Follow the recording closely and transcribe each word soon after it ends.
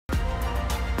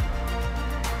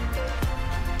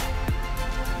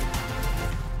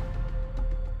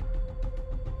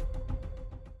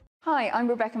Hi, I'm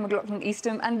Rebecca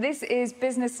McLaughlin-Eastham, and this is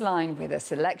Business Line, with a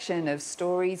selection of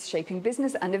stories shaping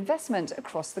business and investment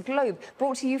across the globe,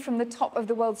 brought to you from the top of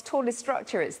the world's tallest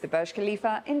structure. It's the Burj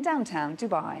Khalifa in downtown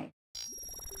Dubai.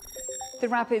 The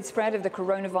rapid spread of the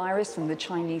coronavirus from the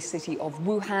Chinese city of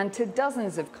Wuhan to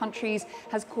dozens of countries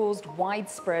has caused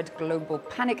widespread global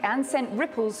panic and sent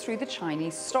ripples through the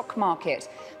Chinese stock market.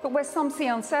 But where some see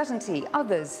uncertainty,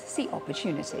 others see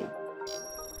opportunity.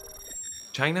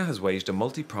 China has waged a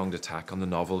multi-pronged attack on the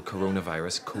novel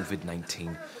coronavirus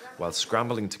Covid-19. While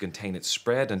scrambling to contain its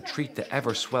spread and treat the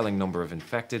ever-swelling number of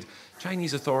infected,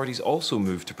 Chinese authorities also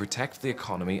moved to protect the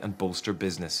economy and bolster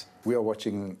business. We are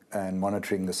watching and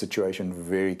monitoring the situation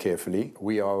very carefully.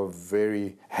 We are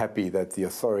very happy that the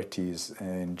authorities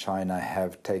in China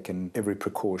have taken every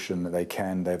precaution that they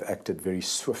can. They've acted very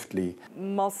swiftly.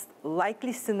 Most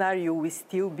likely scenario, we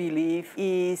still believe,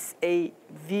 is a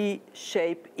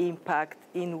V-shaped impact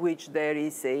in which there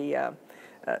is a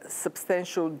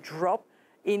substantial drop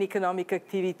in economic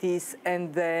activities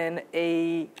and then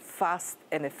a fast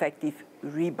and effective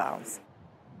rebound.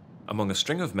 Among a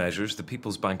string of measures, the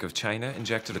People's Bank of China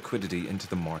injected liquidity into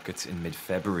the markets in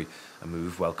mid-February, a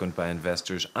move welcomed by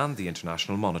investors and the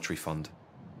International Monetary Fund.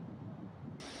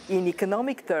 In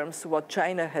economic terms, what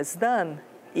China has done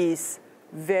is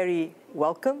very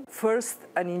welcome. First,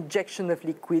 an injection of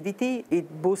liquidity.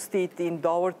 It boosted, in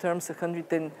dollar terms,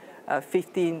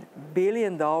 $115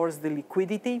 billion the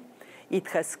liquidity. It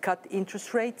has cut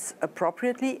interest rates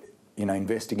appropriately.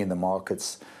 Investing in the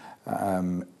markets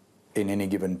in any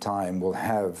given time will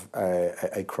have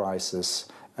a crisis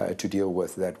to deal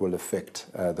with that will affect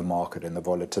the market and the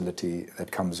volatility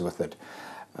that comes with it.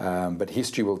 But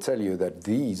history will tell you that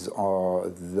these are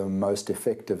the most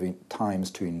effective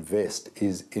times to invest,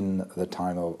 is in the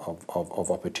time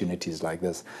of opportunities like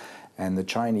this. And the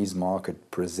Chinese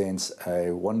market presents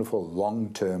a wonderful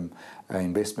long-term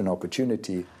investment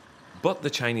opportunity. But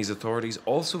the Chinese authorities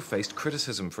also faced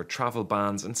criticism for travel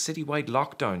bans and citywide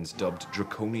lockdowns dubbed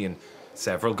draconian.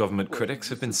 Several government critics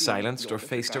have been silenced or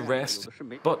faced arrest.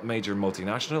 But major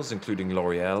multinationals, including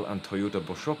L'Oreal and Toyota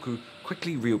Boshoku,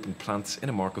 quickly reopened plants in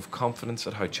a mark of confidence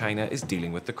at how China is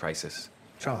dealing with the crisis.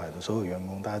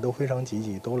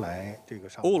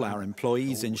 All our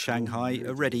employees in Shanghai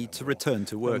are ready to return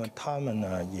to work.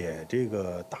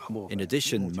 In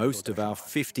addition, most of our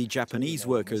 50 Japanese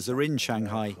workers are in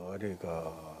Shanghai.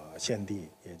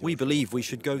 We believe we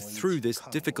should go through this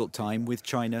difficult time with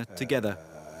China together.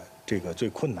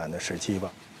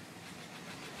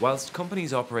 Whilst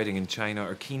companies operating in China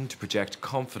are keen to project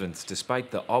confidence despite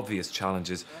the obvious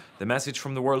challenges, the message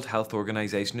from the World Health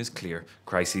Organization is clear.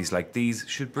 Crises like these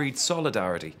should breed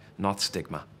solidarity, not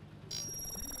stigma.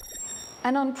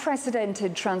 An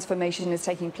unprecedented transformation is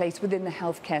taking place within the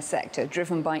healthcare sector,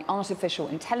 driven by artificial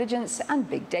intelligence and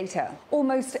big data.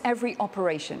 Almost every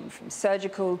operation, from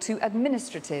surgical to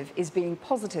administrative, is being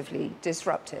positively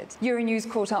disrupted. Euronews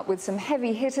caught up with some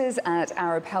heavy hitters at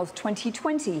Arab Health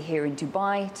 2020 here in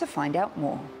Dubai to find out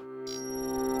more.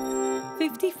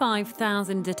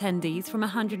 55,000 attendees from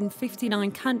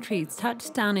 159 countries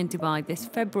touched down in Dubai this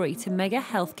February to mega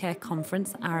healthcare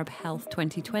conference Arab Health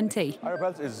 2020. Arab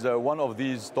Health is one of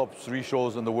these top 3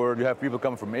 shows in the world. You have people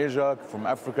coming from Asia, from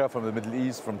Africa, from the Middle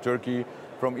East, from Turkey,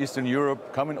 from Eastern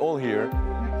Europe, coming all here.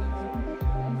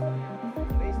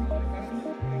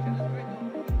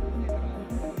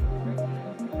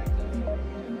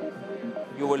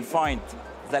 You will find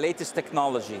the latest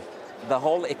technology, the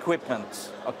whole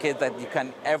equipment, that you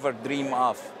can ever dream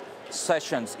of.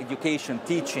 Sessions, education,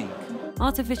 teaching.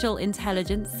 Artificial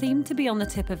intelligence seemed to be on the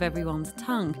tip of everyone's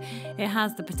tongue. It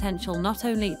has the potential not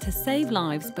only to save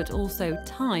lives, but also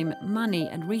time, money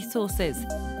and resources.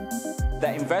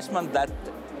 The investment that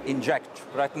inject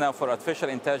right now for artificial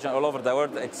intelligence all over the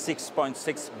world, it's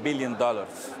 $6.6 billion.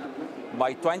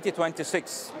 By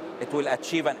 2026, it will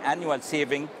achieve an annual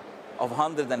saving of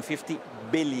 150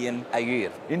 billion a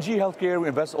year. In GE Healthcare, we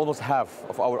invest almost half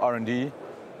of our R&D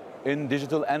in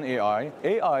digital and AI.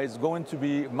 AI is going to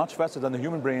be much faster than the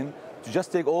human brain to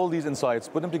just take all these insights,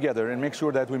 put them together, and make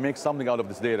sure that we make something out of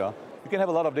this data. You can have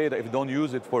a lot of data. If you don't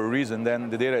use it for a reason, then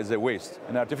the data is a waste.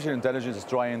 And artificial intelligence is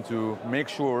trying to make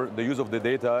sure the use of the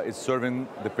data is serving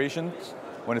the patient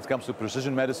when it comes to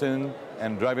precision medicine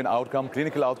and driving outcome,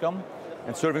 clinical outcome,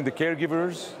 and serving the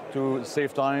caregivers to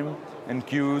save time and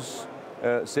queues,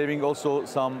 saving also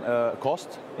some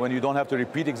cost when you don't have to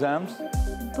repeat exams.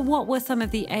 But what were some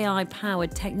of the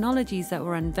AI-powered technologies that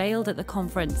were unveiled at the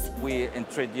conference? We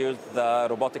introduced the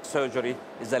robotic surgery,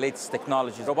 is the latest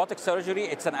technology. Robotic surgery,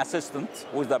 it's an assistant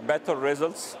with the better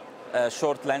results,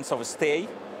 short lengths of stay,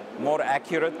 more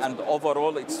accurate, and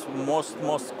overall it's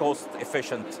most cost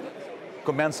efficient.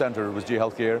 Command center with G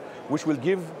Healthcare, which will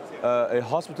give a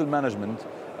hospital management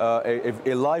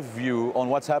a live view on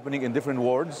what's happening in different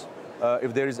wards.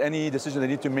 If there is any decision they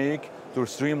need to make to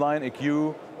streamline a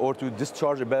queue or to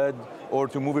discharge a bed or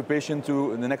to move a patient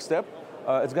to the next step,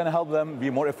 it's going to help them be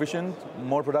more efficient,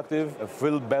 more productive,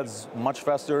 fill beds much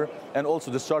faster, and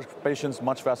also discharge patients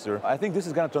much faster. I think this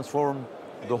is going to transform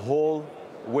the whole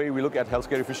way we look at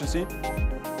healthcare efficiency.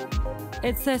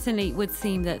 It certainly would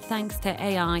seem that thanks to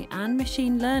AI and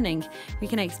machine learning, we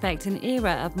can expect an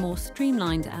era of more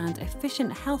streamlined and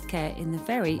efficient healthcare in the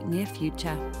very near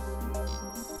future.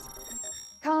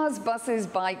 Cars, buses,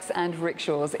 bikes and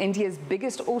rickshaws. India's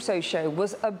biggest auto show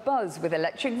was abuzz with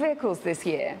electric vehicles this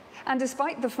year. And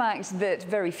despite the fact that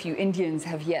very few Indians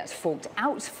have yet forked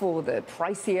out for the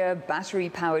pricier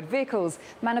battery-powered vehicles,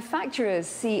 manufacturers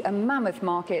see a mammoth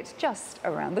market just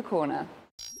around the corner.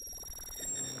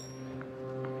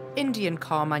 Indian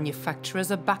car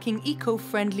manufacturers are backing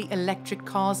eco-friendly electric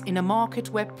cars in a market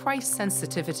where price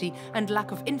sensitivity and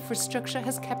lack of infrastructure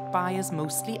has kept buyers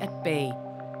mostly at bay.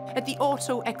 At the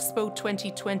Auto Expo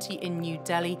 2020 in New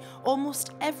Delhi,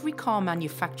 almost every car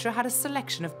manufacturer had a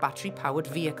selection of battery-powered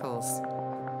vehicles.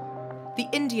 The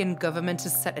Indian government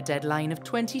has set a deadline of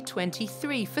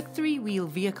 2023 for three-wheel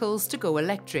vehicles to go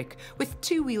electric, with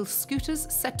two-wheel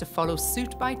scooters set to follow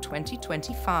suit by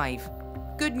 2025.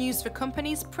 Good news for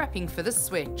companies prepping for the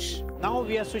switch. Now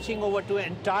we are switching over to an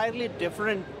entirely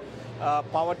different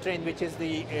powertrain, which is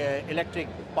the electric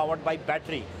powered by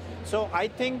battery. So I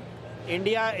think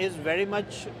India is very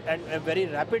much and very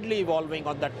rapidly evolving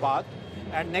on that path.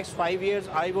 And next 5 years,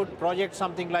 I would project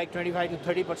something like 25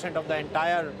 to 30% of the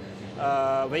entire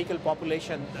vehicle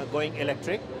population going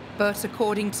electric. But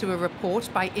according to a report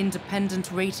by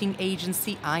independent rating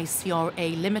agency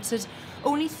ICRA Limited,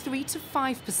 only 3 to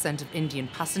 5% of Indian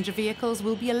passenger vehicles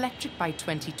will be electric by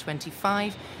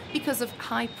 2025 because of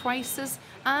high prices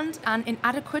and an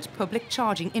inadequate public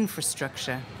charging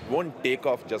infrastructure. It won't take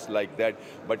off just like that,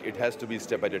 but it has to be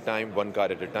step at a time, one car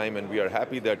at a time, and we are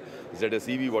happy that ZS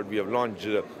EV, what we have launched,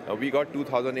 we got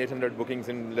 2,800 bookings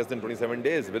in less than 27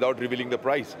 days without revealing the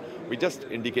price. We just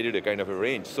indicated a kind of a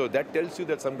range. So that tells you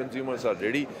that some consumers are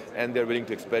ready and they're willing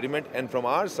to experiment, and from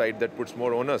our side that puts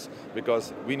more on us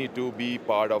because we need to be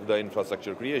part of the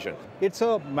infrastructure creation. It's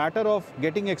a matter of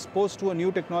getting exposed to a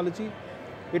new technology.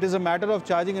 It is a matter of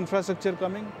charging infrastructure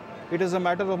coming. It is a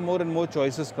matter of more and more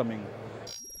choices coming.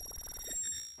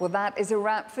 Well, that is a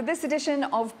wrap for this edition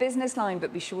of Business Line,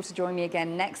 but be sure to join me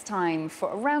again next time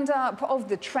for a roundup of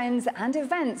the trends and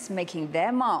events making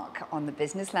their mark on the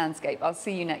business landscape. I'll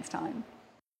see you next time.